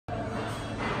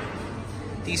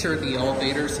These are the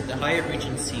elevators at the Hyatt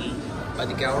Regency by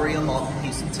the Galleria Mall in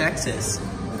Houston, Texas.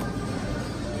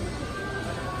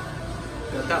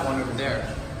 Got that one over there.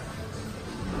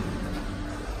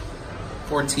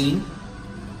 14.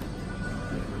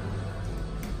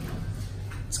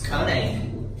 It's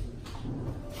Kone.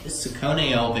 This is a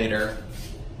Kone elevator.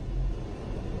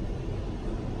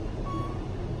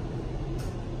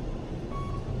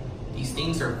 These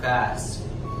things are fast.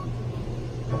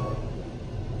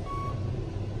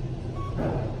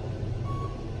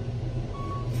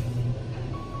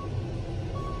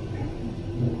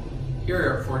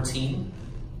 Here are 14.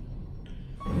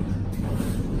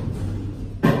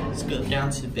 Let's go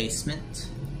down to the basement.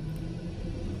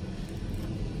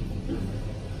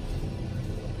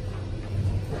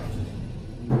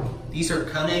 These are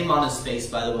Kone Monospace,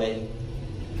 by the way.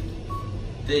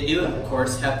 They do, of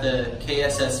course, have the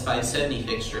KSS 570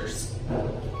 fixtures.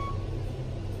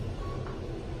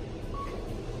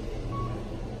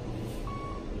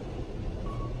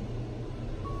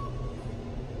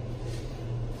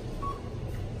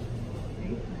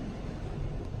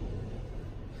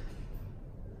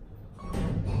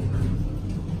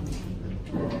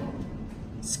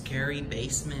 Scary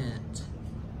basement.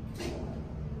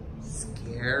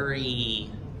 Scary.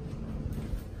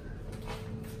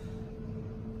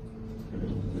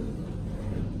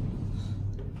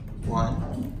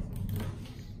 One.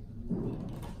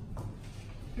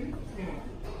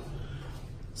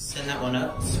 Send that one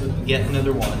up so we can get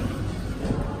another one.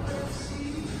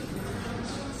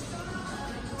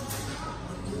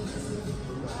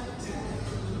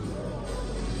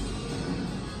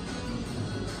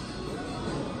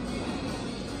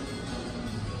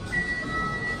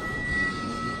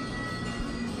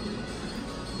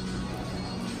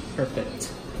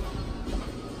 Perfect.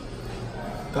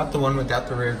 Got the one without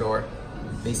the rear door.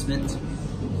 Basement.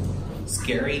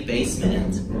 Scary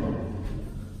basement.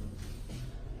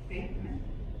 It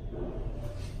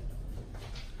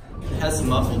has a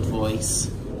muffled voice.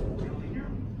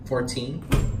 14.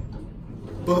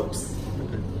 Whoops.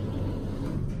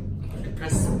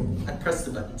 I pressed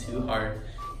the button too hard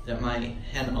that my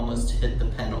hand almost hit the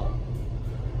panel.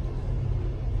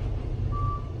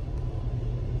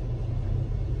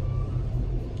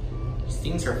 These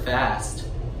things are fast.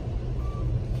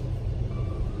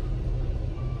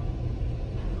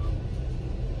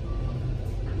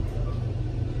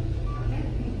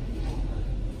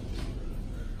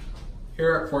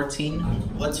 Here at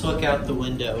 14, let's look out the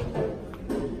window.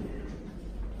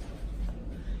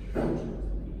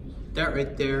 That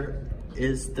right there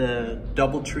is the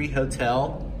DoubleTree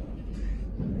Hotel.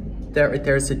 That right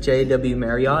there is the JW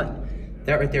Marriott.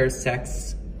 That right there is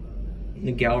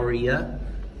the Galleria.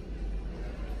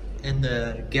 And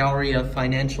the Galleria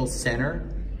Financial Center.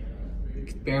 You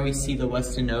can barely see the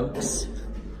Westin Oaks.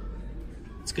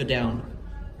 Let's go down.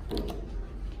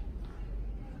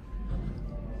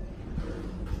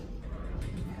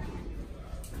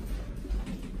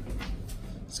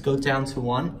 Let's go down to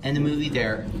 1 and the movie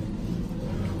there.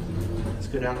 Let's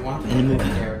go down to 1 and the movie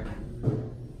there.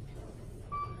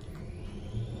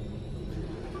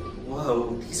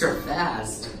 Whoa, these are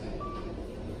fast.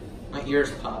 My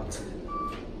ears popped.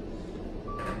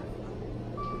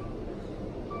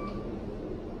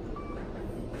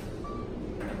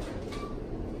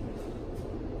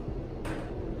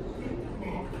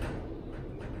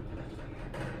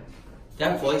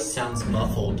 That voice sounds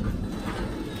muffled.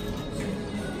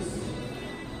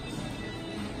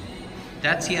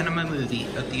 That's the end of my movie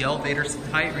of the elevators at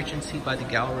Hyatt Regency by the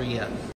Galleria.